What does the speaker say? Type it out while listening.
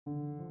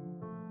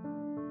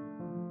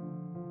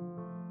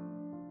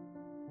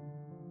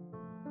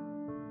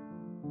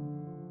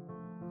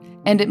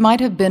And it might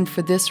have been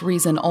for this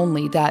reason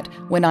only that,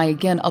 when I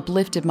again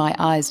uplifted my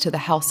eyes to the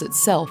house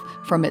itself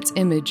from its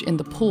image in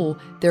the pool,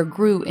 there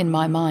grew in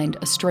my mind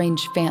a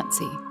strange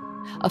fancy.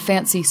 A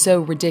fancy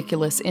so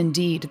ridiculous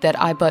indeed that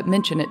I but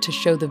mention it to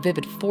show the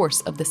vivid force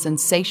of the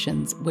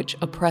sensations which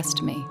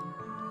oppressed me.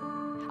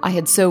 I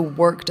had so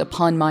worked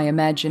upon my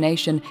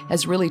imagination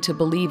as really to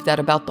believe that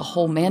about the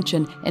whole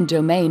mansion and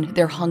domain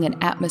there hung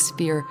an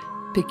atmosphere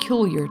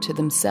peculiar to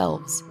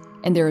themselves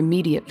and their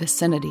immediate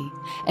vicinity,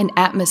 an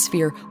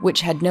atmosphere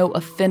which had no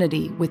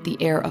affinity with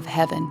the air of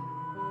heaven,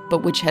 but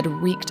which had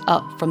reeked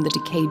up from the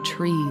decayed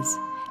trees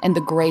and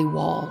the gray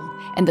wall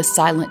and the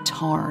silent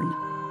tarn.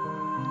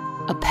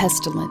 A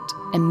pestilent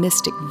and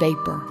mystic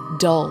vapor,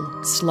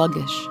 dull,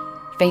 sluggish,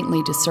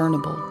 faintly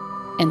discernible,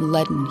 and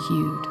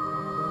leaden-hued.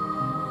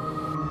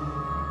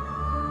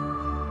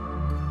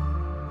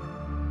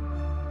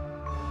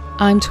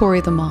 I'm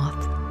Tori the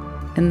Moth,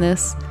 and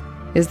this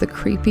is the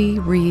Creepy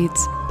Reads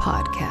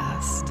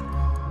Podcast.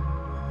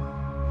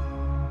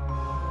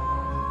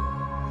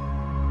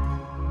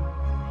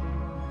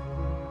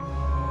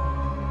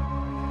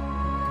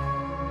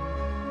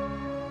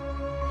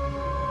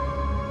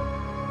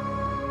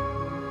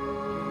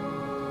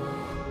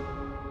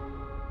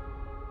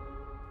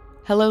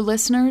 Hello,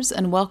 listeners,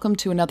 and welcome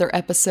to another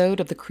episode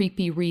of the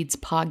Creepy Reads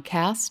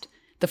Podcast,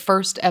 the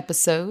first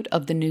episode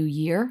of the new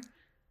year.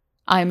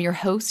 I am your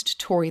host,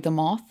 Tori the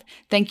Moth.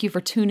 Thank you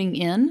for tuning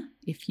in.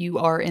 If you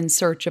are in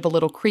search of a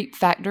little creep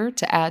factor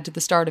to add to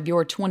the start of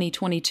your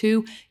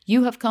 2022,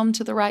 you have come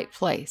to the right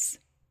place.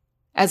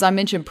 As I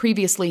mentioned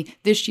previously,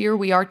 this year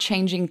we are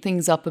changing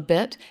things up a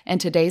bit, and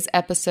today's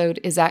episode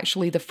is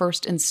actually the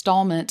first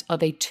installment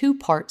of a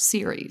two-part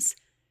series.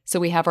 So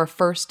we have our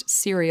first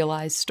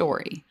serialized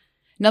story.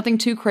 Nothing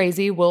too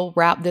crazy. We'll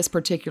wrap this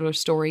particular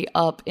story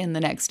up in the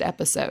next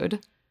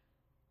episode.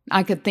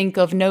 I could think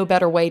of no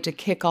better way to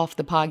kick off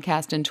the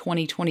podcast in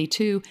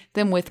 2022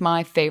 than with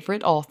my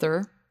favorite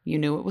author, you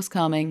knew it was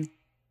coming,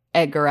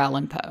 Edgar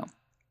Allan Poe.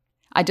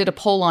 I did a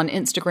poll on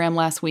Instagram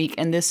last week,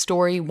 and this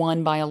story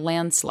won by a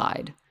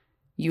landslide.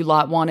 You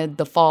lot wanted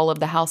The Fall of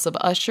the House of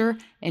Usher,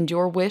 and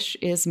your wish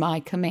is my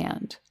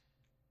command.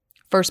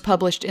 First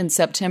published in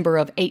September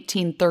of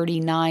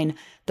 1839,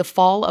 The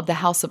Fall of the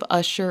House of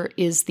Usher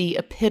is the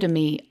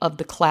epitome of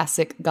the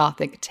classic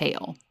gothic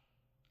tale.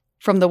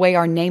 From the way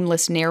our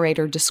nameless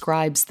narrator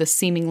describes the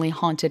seemingly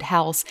haunted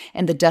house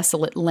and the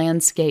desolate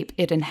landscape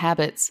it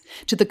inhabits,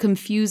 to the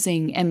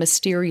confusing and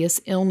mysterious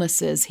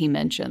illnesses he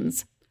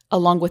mentions,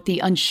 along with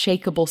the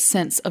unshakable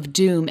sense of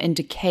doom and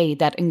decay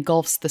that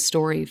engulfs the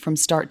story from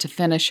start to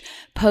finish,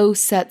 Poe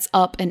sets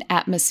up an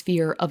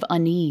atmosphere of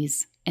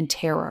unease and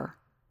terror.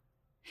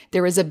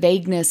 There is a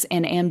vagueness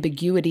and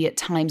ambiguity at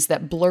times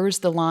that blurs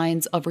the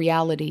lines of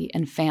reality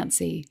and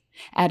fancy,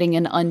 adding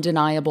an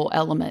undeniable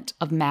element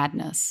of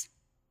madness.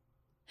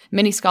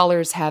 Many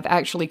scholars have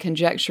actually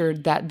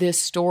conjectured that this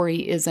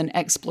story is an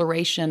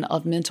exploration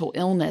of mental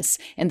illness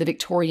and the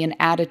Victorian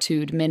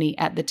attitude many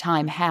at the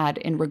time had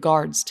in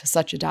regards to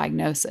such a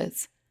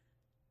diagnosis.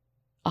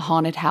 A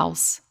haunted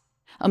house,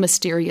 a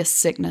mysterious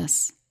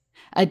sickness,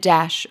 a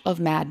dash of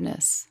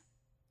madness.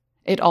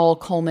 It all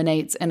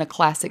culminates in a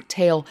classic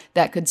tale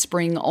that could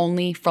spring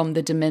only from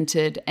the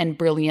demented and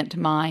brilliant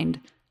mind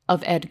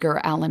of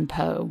Edgar Allan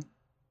Poe.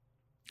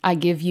 I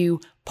give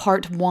you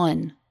part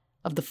 1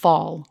 of The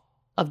Fall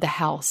of the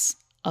House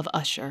of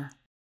Usher.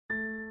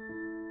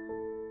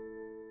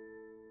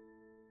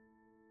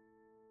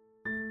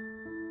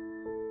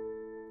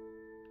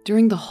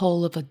 During the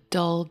whole of a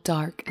dull,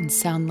 dark, and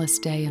soundless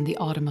day in the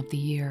autumn of the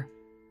year,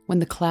 when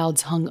the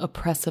clouds hung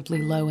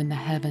oppressively low in the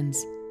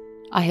heavens,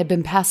 I had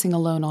been passing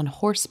alone on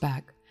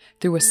horseback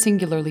through a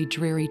singularly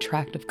dreary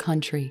tract of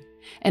country,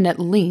 and at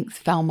length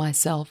found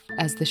myself,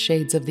 as the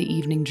shades of the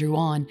evening drew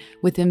on,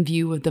 within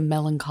view of the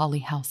melancholy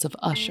house of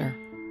Usher.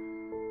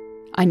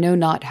 I know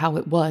not how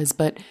it was,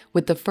 but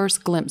with the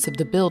first glimpse of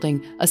the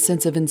building, a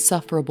sense of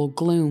insufferable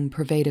gloom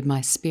pervaded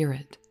my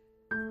spirit.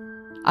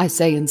 I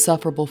say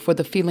insufferable, for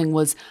the feeling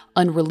was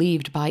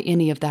unrelieved by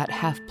any of that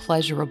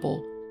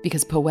half-pleasurable,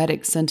 because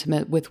poetic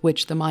sentiment with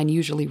which the mind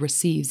usually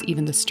receives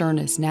even the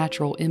sternest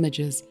natural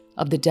images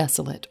of the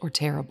desolate or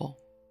terrible.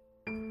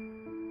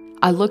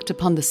 I looked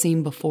upon the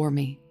scene before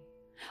me,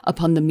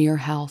 upon the mere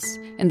house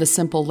and the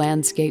simple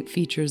landscape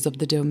features of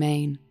the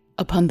domain,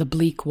 upon the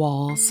bleak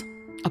walls,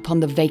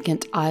 upon the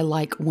vacant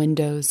eye-like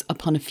windows,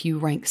 upon a few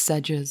rank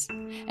sedges,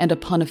 and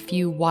upon a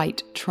few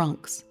white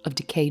trunks of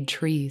decayed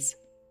trees,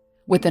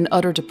 with an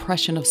utter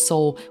depression of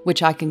soul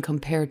which I can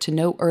compare to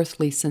no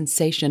earthly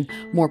sensation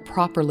more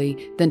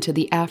properly than to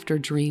the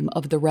after-dream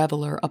of the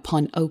reveler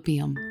upon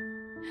opium,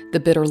 the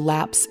bitter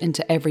lapse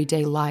into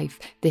everyday life,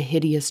 the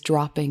hideous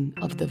dropping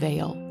of the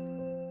veil.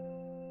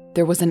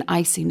 There was an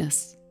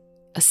iciness,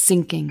 a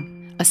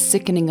sinking, a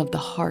sickening of the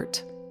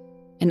heart,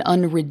 an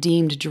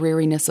unredeemed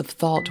dreariness of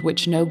thought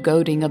which no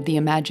goading of the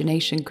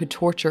imagination could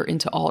torture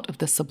into aught of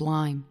the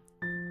sublime.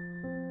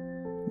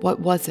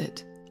 What was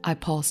it, I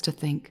paused to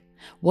think,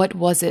 what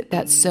was it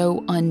that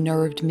so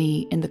unnerved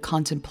me in the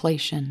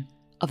contemplation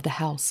of the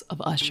house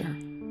of Usher?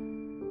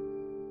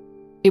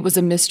 It was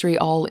a mystery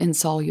all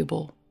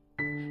insoluble,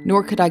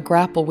 nor could I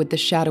grapple with the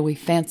shadowy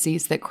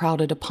fancies that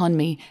crowded upon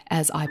me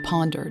as I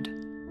pondered.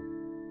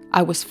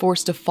 I was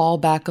forced to fall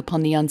back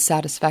upon the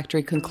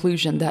unsatisfactory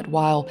conclusion that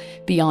while,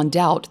 beyond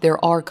doubt,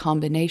 there are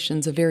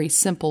combinations of very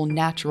simple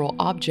natural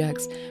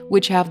objects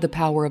which have the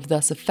power of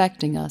thus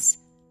affecting us,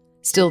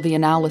 still the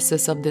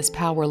analysis of this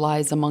power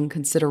lies among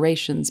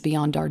considerations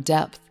beyond our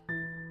depth.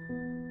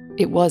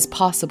 It was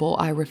possible,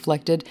 I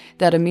reflected,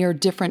 that a mere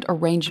different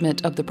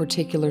arrangement of the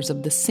particulars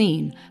of the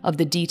scene, of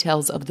the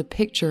details of the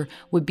picture,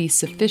 would be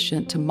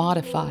sufficient to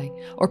modify,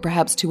 or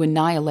perhaps to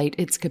annihilate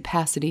its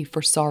capacity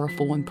for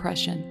sorrowful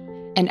impression.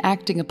 And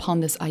acting upon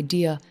this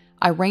idea,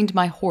 I reined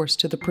my horse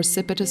to the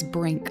precipitous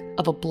brink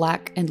of a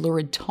black and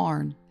lurid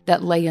tarn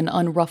that lay in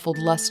unruffled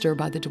luster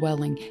by the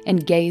dwelling,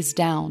 and gazed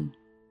down,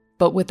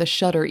 but with a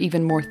shudder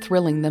even more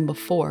thrilling than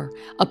before,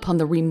 upon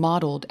the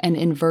remodeled and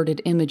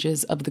inverted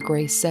images of the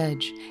gray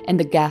sedge, and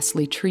the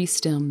ghastly tree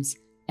stems,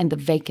 and the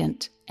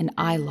vacant and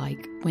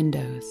eye-like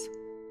windows.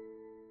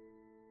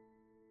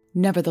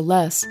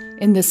 Nevertheless,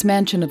 in this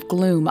mansion of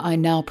gloom I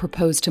now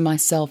proposed to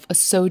myself a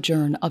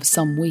sojourn of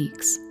some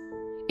weeks.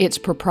 Its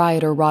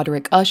proprietor,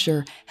 Roderick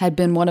Usher, had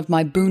been one of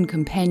my boon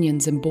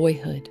companions in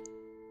boyhood,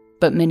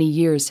 but many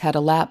years had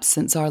elapsed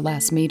since our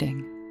last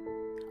meeting.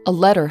 A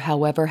letter,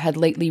 however, had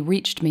lately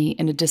reached me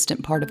in a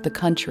distant part of the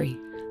country,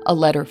 a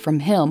letter from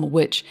him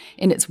which,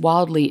 in its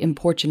wildly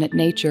importunate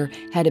nature,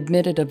 had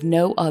admitted of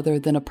no other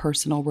than a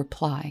personal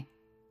reply.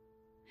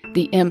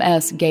 The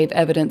MS gave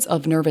evidence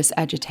of nervous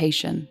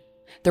agitation.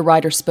 The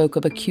writer spoke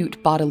of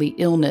acute bodily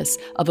illness,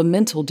 of a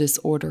mental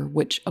disorder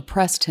which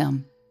oppressed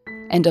him,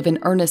 and of an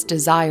earnest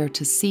desire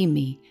to see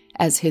me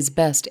as his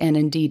best and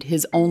indeed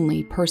his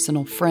only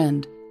personal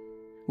friend,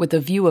 with a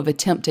view of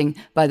attempting,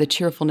 by the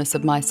cheerfulness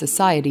of my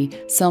society,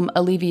 some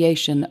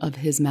alleviation of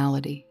his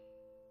malady.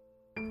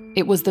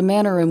 It was the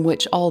manner in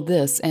which all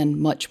this and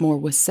much more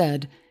was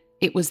said,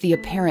 it was the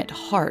apparent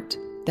heart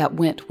that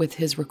went with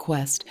his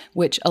request,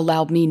 which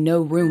allowed me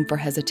no room for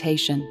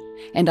hesitation,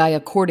 and I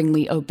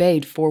accordingly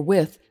obeyed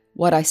forthwith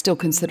what I still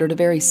considered a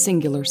very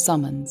singular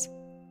summons.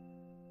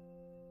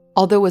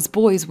 Although as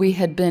boys we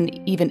had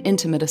been even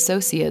intimate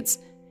associates,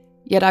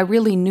 yet I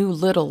really knew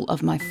little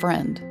of my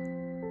friend.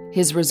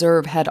 His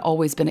reserve had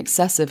always been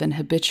excessive and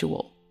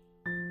habitual.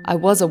 I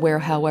was aware,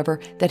 however,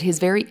 that his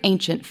very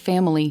ancient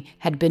family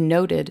had been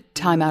noted,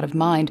 time out of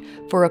mind,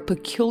 for a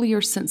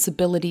peculiar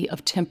sensibility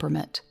of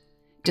temperament,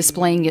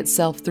 displaying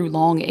itself through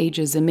long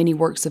ages in many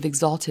works of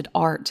exalted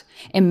art,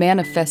 and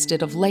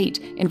manifested of late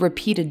in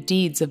repeated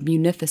deeds of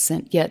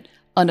munificent yet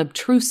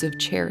unobtrusive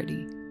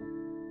charity,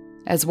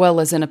 as well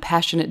as in a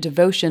passionate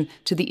devotion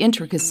to the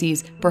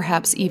intricacies,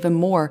 perhaps even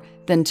more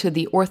than to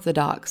the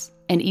orthodox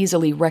and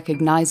easily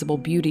recognizable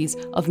beauties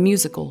of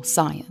musical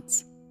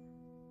science.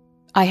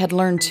 I had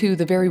learned, too,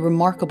 the very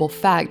remarkable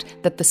fact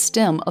that the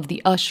stem of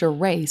the Usher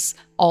race,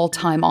 all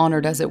time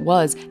honored as it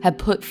was, had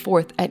put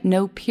forth at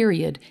no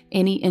period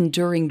any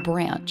enduring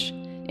branch.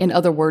 In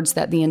other words,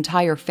 that the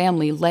entire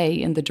family lay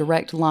in the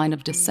direct line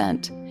of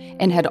descent,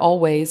 and had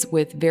always,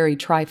 with very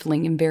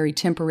trifling and very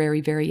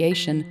temporary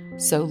variation,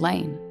 so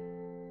lain.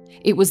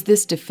 It was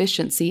this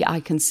deficiency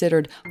I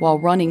considered while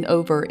running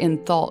over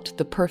in thought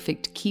the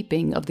perfect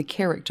keeping of the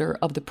character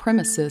of the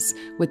premises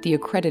with the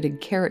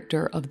accredited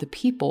character of the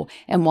people,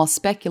 and while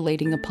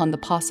speculating upon the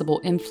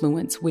possible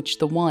influence which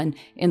the one,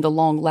 in the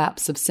long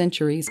lapse of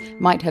centuries,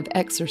 might have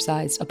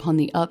exercised upon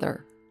the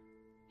other.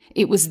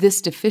 It was this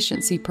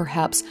deficiency,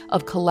 perhaps,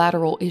 of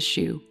collateral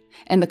issue,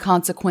 and the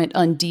consequent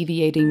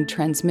undeviating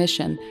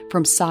transmission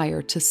from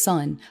sire to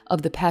son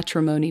of the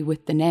patrimony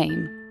with the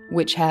name,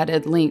 which had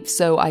at length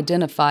so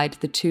identified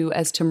the two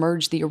as to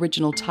merge the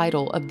original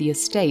title of the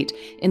estate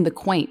in the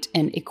quaint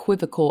and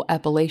equivocal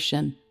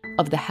appellation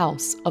of the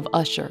House of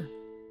Usher,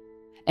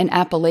 an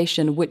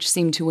appellation which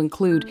seemed to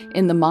include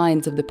in the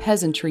minds of the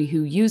peasantry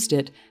who used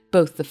it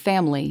both the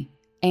family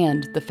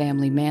and the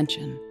family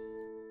mansion.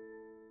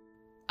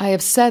 I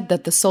have said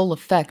that the sole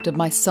effect of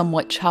my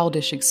somewhat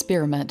childish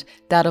experiment,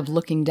 that of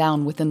looking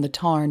down within the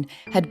tarn,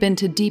 had been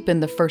to deepen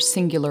the first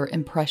singular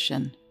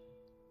impression.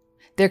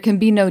 There can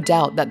be no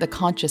doubt that the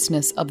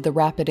consciousness of the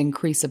rapid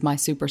increase of my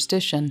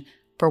superstition,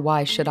 for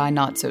why should I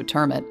not so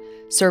term it,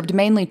 served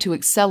mainly to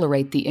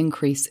accelerate the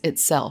increase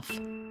itself.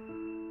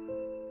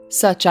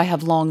 Such, I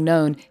have long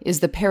known, is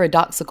the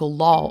paradoxical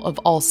law of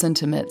all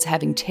sentiments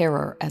having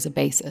terror as a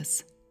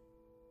basis.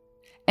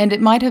 And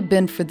it might have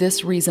been for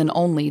this reason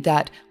only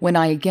that, when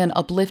I again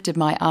uplifted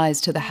my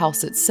eyes to the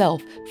house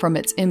itself from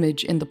its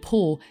image in the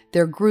pool,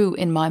 there grew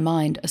in my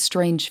mind a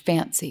strange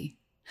fancy.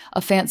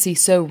 A fancy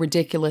so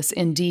ridiculous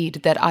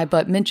indeed that I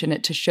but mention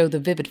it to show the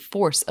vivid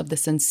force of the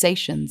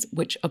sensations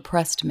which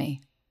oppressed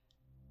me.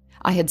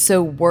 I had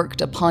so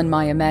worked upon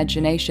my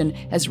imagination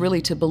as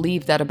really to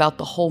believe that about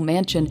the whole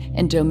mansion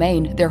and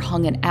domain there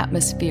hung an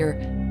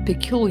atmosphere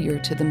peculiar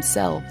to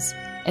themselves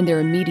and their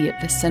immediate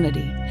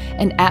vicinity,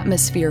 an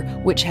atmosphere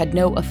which had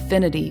no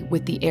affinity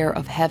with the air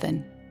of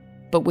heaven,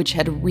 but which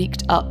had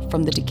reeked up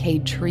from the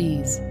decayed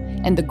trees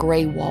and the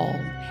gray wall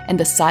and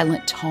the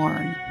silent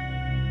tarn.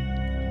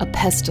 a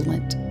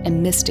pestilent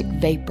and mystic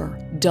vapor,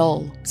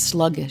 dull,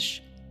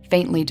 sluggish,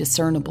 faintly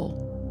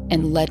discernible,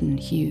 and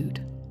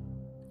leaden-hued.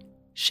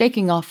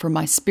 Shaking off from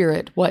my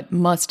spirit what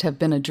must have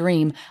been a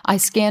dream, I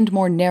scanned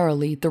more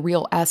narrowly the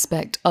real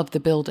aspect of the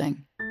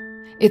building.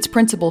 Its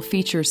principal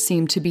features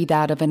seemed to be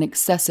that of an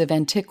excessive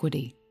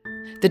antiquity.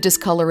 The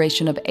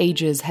discoloration of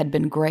ages had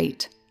been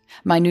great.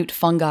 Minute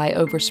fungi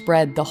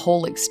overspread the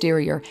whole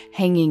exterior,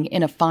 hanging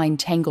in a fine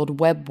tangled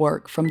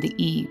webwork from the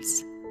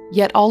eaves.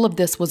 Yet all of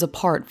this was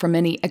apart from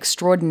any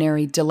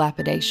extraordinary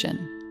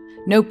dilapidation.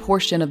 No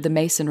portion of the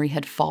masonry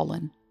had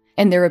fallen,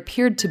 and there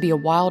appeared to be a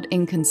wild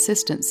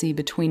inconsistency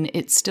between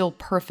its still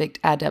perfect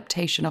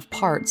adaptation of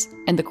parts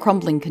and the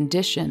crumbling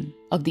condition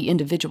of the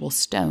individual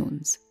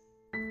stones.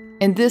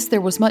 In this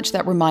there was much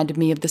that reminded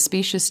me of the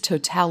specious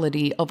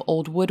totality of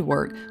old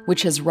woodwork,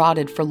 which has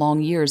rotted for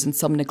long years in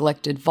some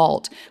neglected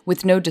vault,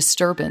 with no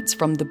disturbance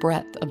from the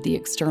breath of the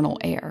external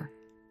air.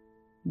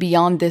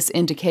 Beyond this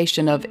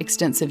indication of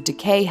extensive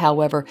decay,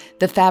 however,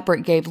 the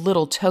fabric gave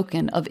little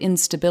token of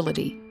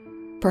instability.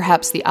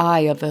 Perhaps the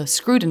eye of a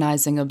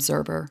scrutinizing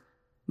observer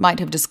might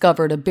have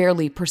discovered a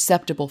barely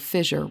perceptible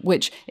fissure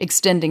which,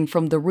 extending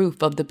from the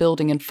roof of the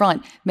building in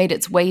front, made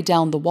its way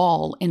down the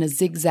wall in a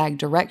zigzag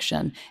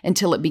direction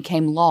until it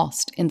became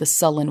lost in the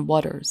sullen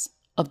waters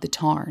of the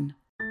tarn.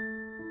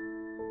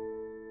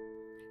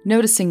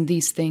 Noticing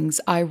these things,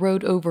 I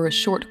rode over a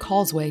short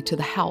causeway to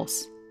the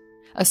house.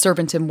 A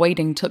servant in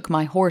waiting took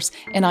my horse,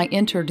 and I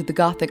entered the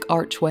Gothic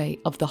archway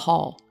of the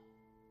hall.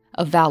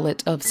 A valet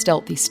of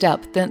stealthy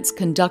step thence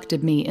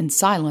conducted me in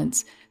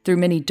silence through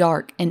many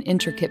dark and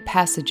intricate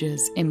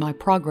passages in my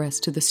progress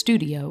to the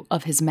studio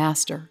of his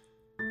master.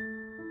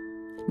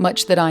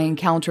 Much that I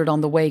encountered on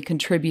the way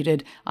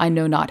contributed, I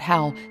know not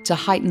how, to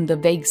heighten the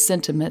vague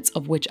sentiments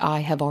of which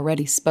I have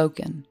already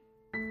spoken.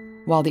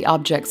 While the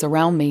objects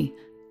around me,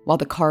 while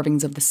the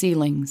carvings of the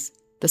ceilings,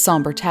 the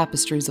somber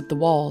tapestries of the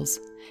walls,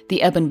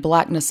 the ebon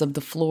blackness of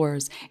the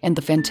floors, and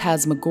the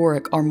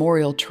phantasmagoric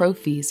armorial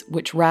trophies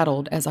which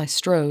rattled as I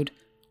strode,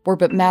 were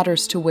but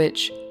matters to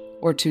which,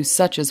 or to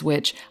such as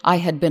which, I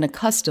had been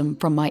accustomed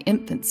from my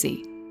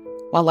infancy.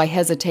 While I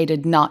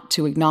hesitated not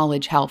to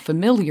acknowledge how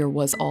familiar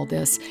was all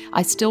this,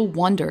 I still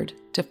wondered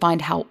to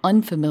find how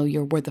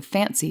unfamiliar were the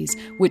fancies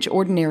which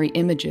ordinary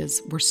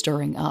images were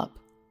stirring up.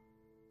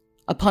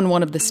 Upon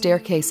one of the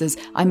staircases,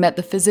 I met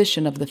the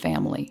physician of the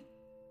family.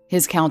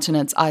 His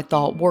countenance, I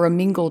thought, wore a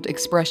mingled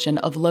expression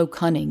of low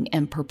cunning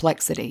and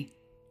perplexity.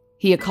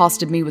 He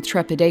accosted me with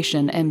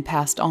trepidation and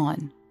passed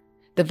on.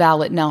 The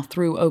valet now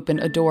threw open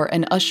a door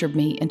and ushered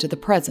me into the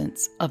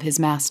presence of his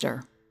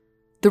master.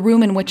 The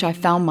room in which I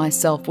found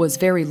myself was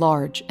very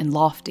large and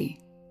lofty.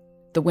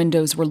 The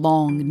windows were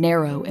long,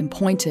 narrow, and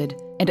pointed,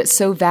 and at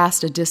so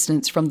vast a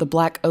distance from the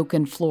black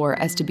oaken floor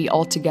as to be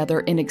altogether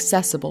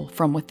inaccessible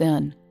from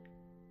within.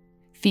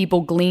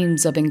 Feeble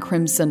gleams of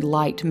encrimsoned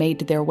light made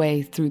their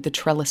way through the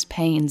trellised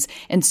panes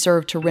and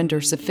served to render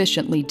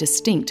sufficiently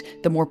distinct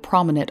the more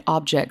prominent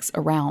objects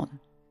around.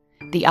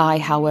 The eye,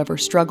 however,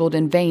 struggled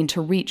in vain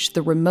to reach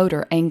the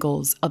remoter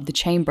angles of the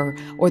chamber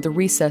or the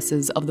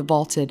recesses of the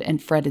vaulted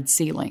and fretted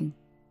ceiling.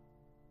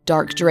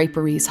 Dark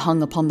draperies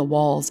hung upon the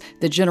walls.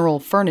 The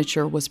general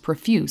furniture was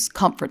profuse,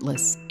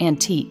 comfortless,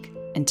 antique,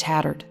 and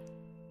tattered.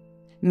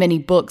 Many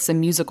books and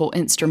musical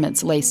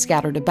instruments lay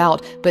scattered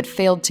about, but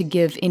failed to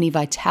give any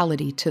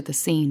vitality to the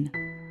scene.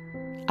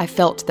 I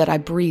felt that I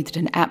breathed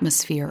an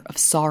atmosphere of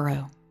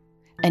sorrow.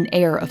 An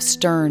air of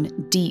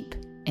stern, deep,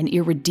 and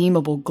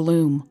irredeemable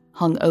gloom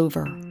hung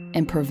over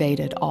and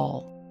pervaded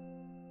all.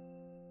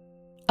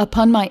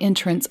 Upon my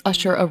entrance,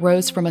 Usher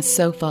arose from a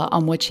sofa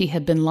on which he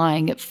had been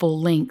lying at full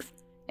length,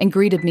 and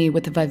greeted me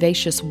with a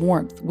vivacious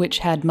warmth which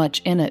had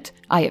much in it,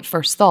 I at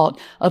first thought,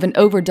 of an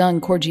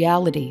overdone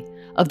cordiality,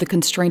 of the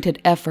constrained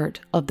effort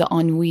of the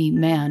ennuyé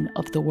man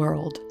of the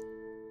world.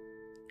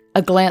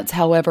 A glance,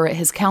 however, at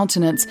his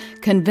countenance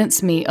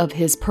convinced me of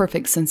his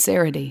perfect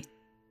sincerity.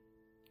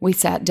 We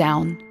sat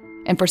down,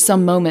 and for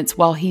some moments,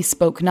 while he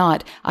spoke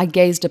not, I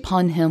gazed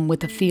upon him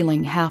with a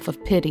feeling half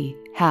of pity,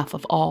 half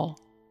of awe.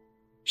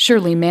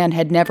 Surely man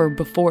had never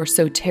before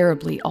so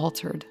terribly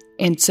altered,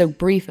 in so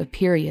brief a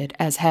period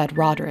as had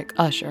Roderick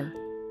Usher.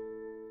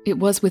 It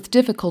was with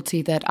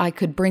difficulty that I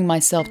could bring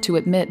myself to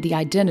admit the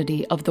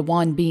identity of the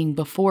wan being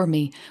before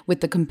me with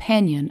the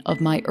companion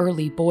of my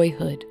early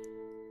boyhood.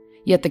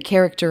 Yet the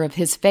character of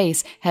his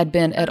face had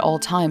been at all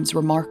times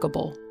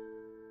remarkable.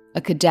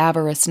 A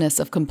cadaverousness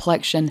of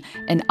complexion,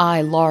 an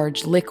eye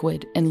large,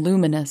 liquid, and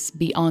luminous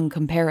beyond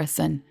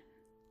comparison,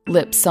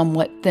 lips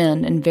somewhat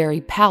thin and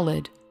very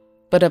pallid,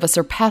 but of a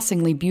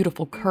surpassingly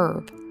beautiful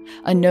curve,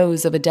 a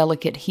nose of a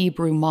delicate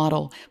Hebrew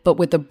model, but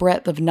with a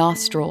breadth of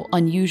nostril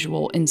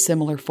unusual in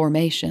similar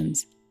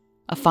formations,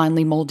 a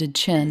finely molded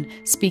chin,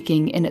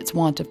 speaking in its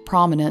want of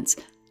prominence,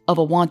 of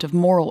a want of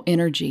moral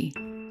energy,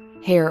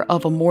 hair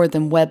of a more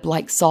than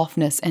web-like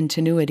softness and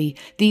tenuity.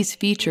 These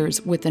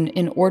features, with an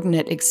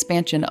inordinate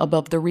expansion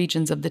above the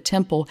regions of the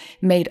temple,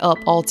 made up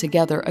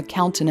altogether a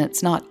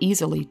countenance not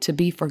easily to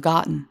be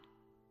forgotten.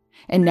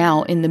 And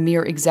now, in the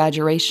mere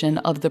exaggeration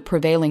of the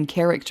prevailing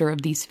character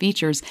of these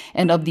features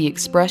and of the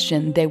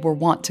expression they were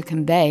wont to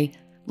convey,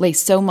 lay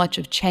so much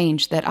of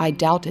change that I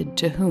doubted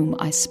to whom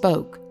I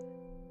spoke.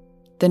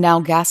 The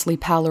now ghastly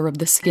pallor of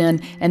the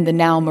skin and the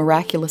now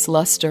miraculous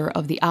luster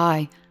of the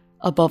eye,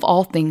 above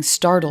all things,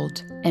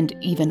 startled and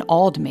even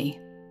awed me.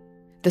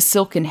 The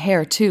silken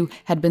hair, too,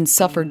 had been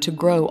suffered to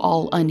grow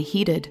all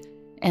unheeded,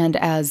 and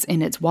as,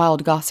 in its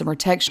wild gossamer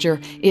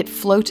texture, it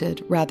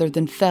floated rather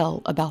than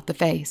fell about the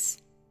face.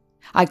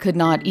 I could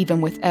not, even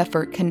with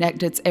effort,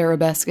 connect its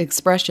arabesque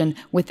expression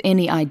with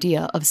any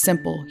idea of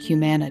simple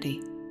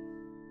humanity.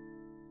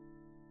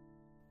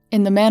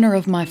 In the manner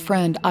of my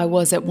friend, I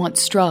was at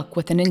once struck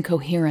with an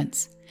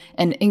incoherence,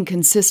 an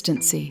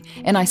inconsistency,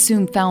 and I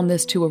soon found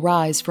this to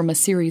arise from a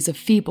series of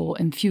feeble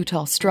and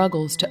futile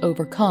struggles to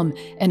overcome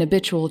an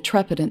habitual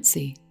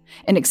trepidancy,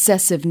 an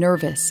excessive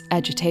nervous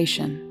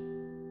agitation.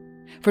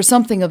 For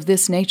something of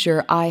this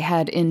nature I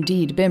had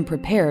indeed been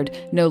prepared,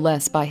 no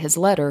less by his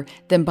letter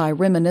than by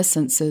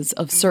reminiscences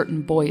of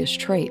certain boyish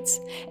traits,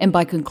 and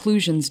by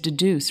conclusions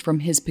deduced from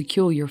his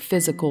peculiar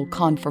physical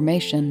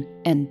conformation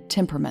and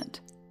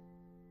temperament.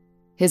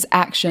 His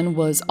action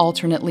was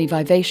alternately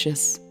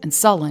vivacious and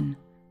sullen.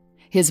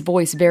 His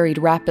voice varied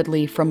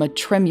rapidly from a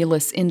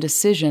tremulous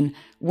indecision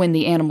when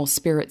the animal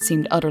spirit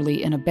seemed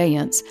utterly in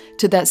abeyance,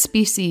 to that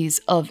species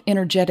of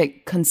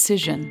energetic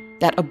concision,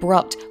 that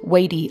abrupt,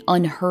 weighty,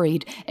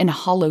 unhurried, and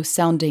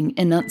hollow-sounding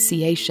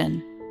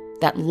enunciation,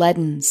 that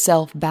leaden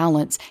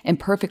self-balance and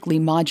perfectly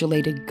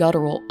modulated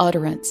guttural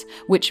utterance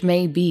which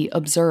may be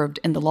observed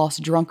in the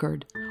lost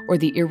drunkard or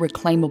the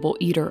irreclaimable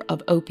eater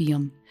of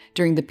opium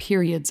during the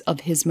periods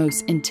of his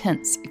most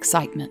intense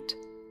excitement.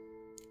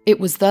 It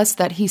was thus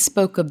that he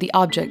spoke of the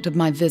object of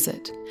my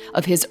visit,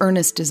 of his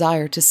earnest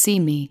desire to see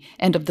me,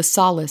 and of the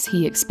solace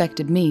he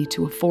expected me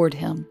to afford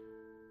him.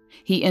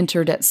 He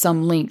entered at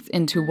some length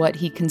into what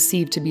he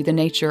conceived to be the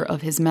nature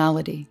of his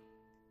malady.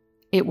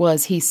 It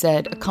was, he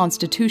said, a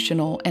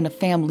constitutional and a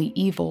family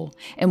evil,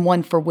 and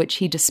one for which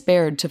he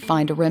despaired to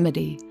find a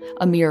remedy,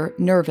 a mere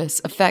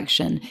nervous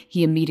affection,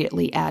 he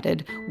immediately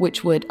added,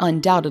 which would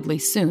undoubtedly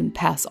soon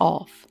pass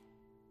off.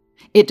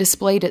 It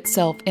displayed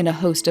itself in a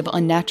host of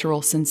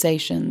unnatural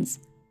sensations.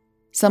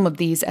 Some of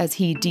these, as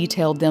he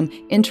detailed them,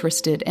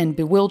 interested and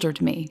bewildered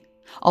me,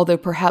 although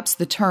perhaps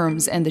the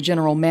terms and the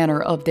general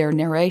manner of their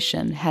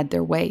narration had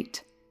their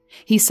weight.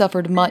 He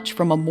suffered much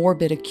from a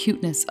morbid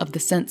acuteness of the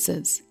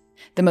senses.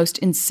 The most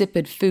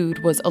insipid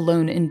food was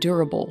alone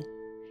endurable.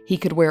 He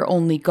could wear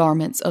only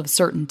garments of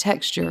certain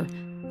texture.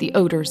 The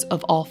odors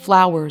of all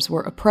flowers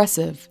were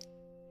oppressive.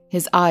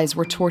 His eyes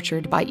were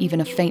tortured by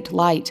even a faint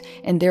light,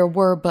 and there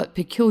were but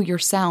peculiar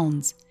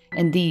sounds,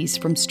 and these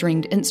from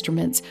stringed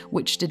instruments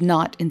which did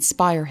not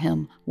inspire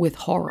him with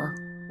horror.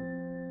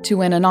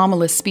 To an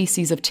anomalous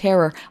species of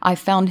terror, I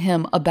found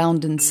him a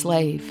bounden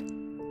slave.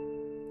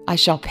 "I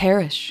shall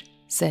perish,"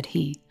 said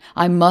he.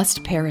 "I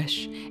must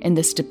perish in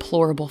this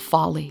deplorable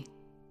folly.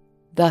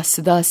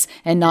 Thus,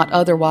 and not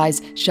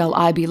otherwise, shall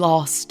I be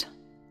lost.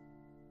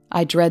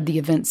 I dread the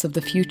events of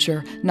the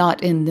future,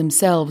 not in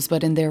themselves,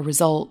 but in their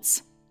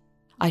results.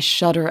 I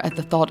shudder at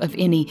the thought of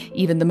any,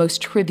 even the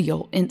most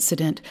trivial,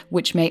 incident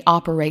which may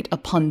operate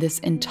upon this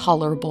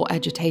intolerable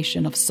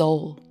agitation of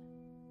soul.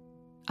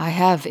 I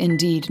have,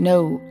 indeed,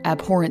 no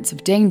abhorrence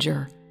of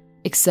danger,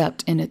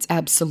 except in its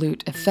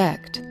absolute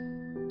effect,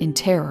 in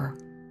terror.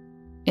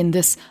 In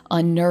this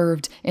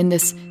unnerved, in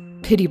this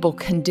pitiable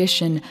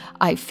condition,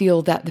 I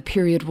feel that the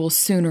period will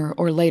sooner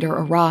or later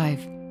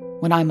arrive,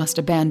 when I must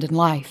abandon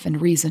life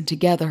and reason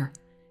together,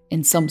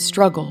 in some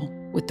struggle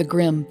with the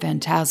grim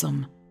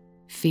phantasm,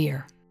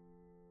 fear."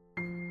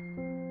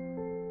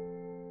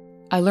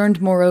 I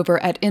learned,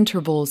 moreover, at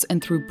intervals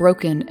and through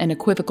broken and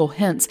equivocal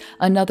hints,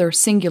 another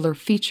singular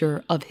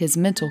feature of his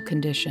mental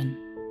condition.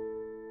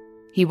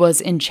 He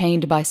was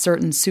enchained by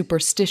certain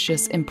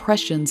superstitious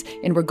impressions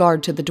in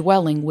regard to the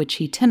dwelling which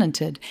he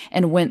tenanted,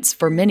 and whence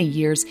for many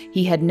years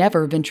he had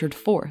never ventured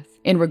forth,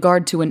 in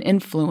regard to an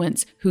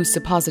influence whose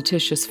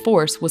supposititious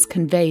force was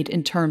conveyed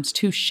in terms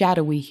too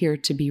shadowy here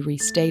to be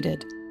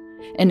restated.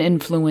 An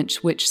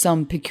influence which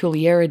some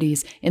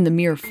peculiarities in the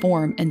mere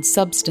form and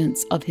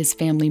substance of his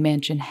family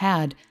mansion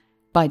had,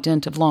 by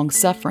dint of long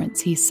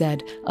sufferance, he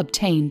said,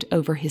 obtained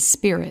over his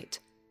spirit.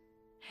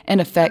 An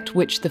effect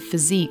which the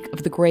physique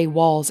of the grey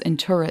walls and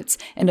turrets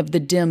and of the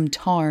dim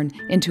tarn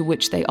into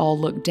which they all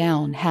looked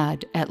down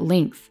had, at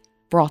length,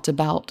 brought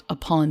about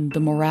upon the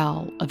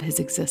morale of his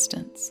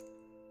existence.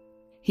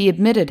 He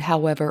admitted,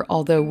 however,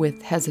 although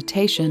with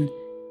hesitation,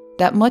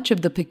 that much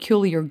of the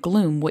peculiar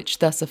gloom which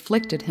thus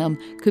afflicted him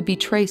could be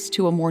traced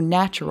to a more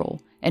natural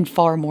and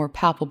far more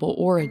palpable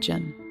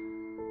origin,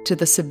 to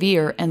the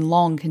severe and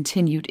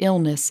long-continued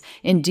illness,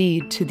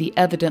 indeed to the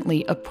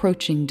evidently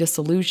approaching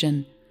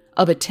dissolution,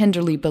 of a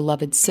tenderly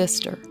beloved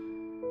sister,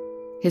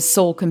 his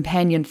sole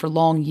companion for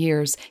long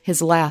years,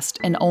 his last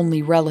and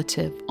only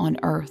relative on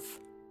earth.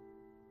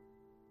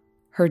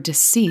 "Her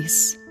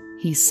decease,"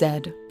 he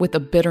said, with a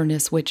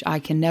bitterness which I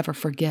can never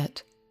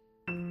forget,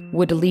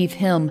 "would leave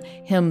him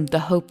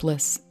the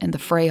hopeless and the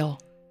frail.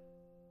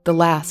 the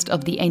last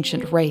of the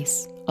ancient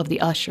race of the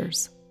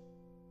Ushers.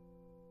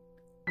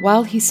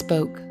 While he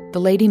spoke, the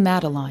Lady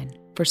Madeline,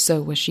 for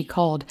so was she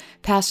called,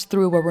 passed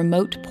through a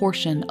remote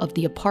portion of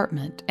the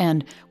apartment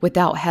and,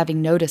 without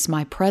having noticed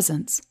my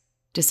presence,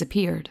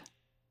 disappeared.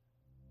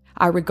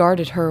 I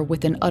regarded her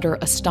with an utter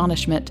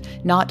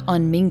astonishment not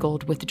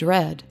unmingled with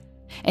dread,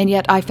 and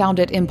yet I found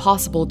it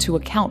impossible to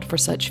account for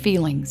such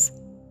feelings.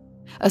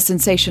 A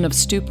sensation of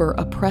stupor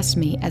oppressed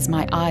me as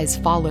my eyes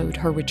followed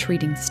her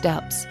retreating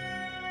steps.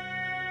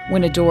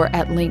 When a door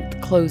at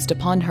length closed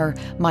upon her,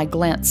 my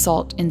glance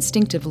sought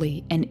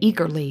instinctively and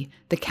eagerly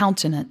the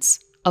countenance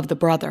of the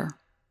brother.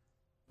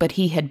 But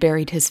he had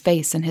buried his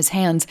face in his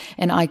hands,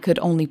 and I could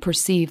only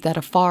perceive that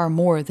a far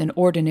more than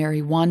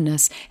ordinary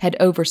wanness had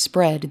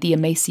overspread the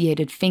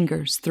emaciated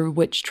fingers through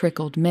which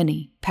trickled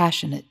many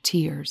passionate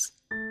tears.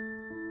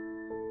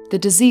 The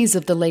disease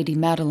of the Lady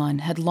Madeline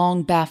had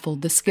long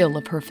baffled the skill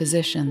of her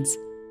physicians.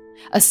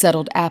 A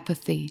settled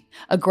apathy,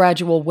 a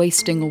gradual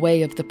wasting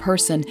away of the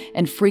person,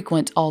 and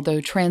frequent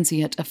although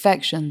transient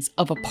affections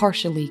of a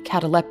partially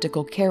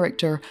cataleptical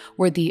character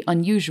were the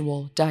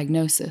unusual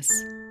diagnosis.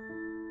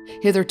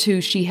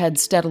 Hitherto she had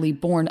steadily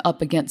borne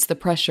up against the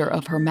pressure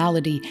of her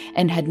malady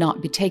and had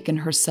not betaken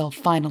herself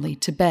finally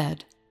to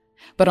bed.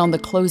 But on the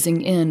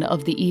closing in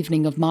of the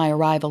evening of my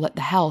arrival at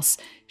the house,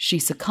 she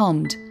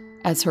succumbed,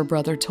 as her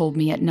brother told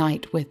me at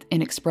night with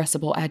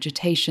inexpressible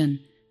agitation,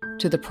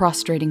 to the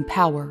prostrating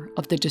power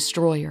of the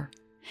destroyer,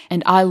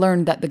 and I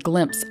learned that the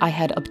glimpse I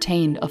had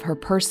obtained of her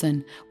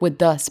person would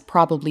thus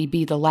probably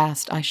be the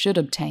last I should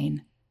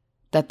obtain,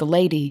 that the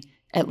lady,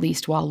 at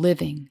least while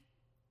living,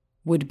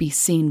 would be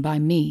seen by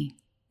me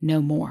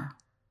no more.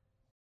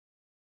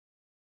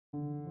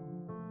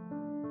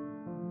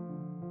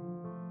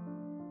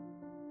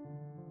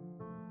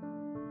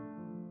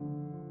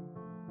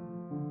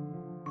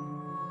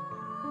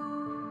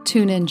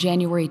 Tune in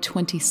January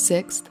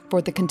 26th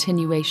for the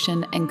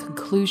continuation and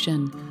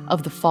conclusion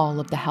of The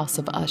Fall of the House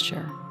of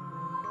Usher.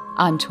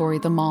 I'm Tori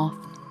the Moth,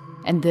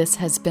 and this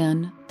has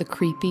been the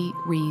Creepy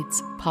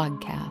Reads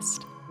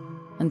Podcast.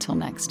 Until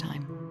next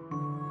time.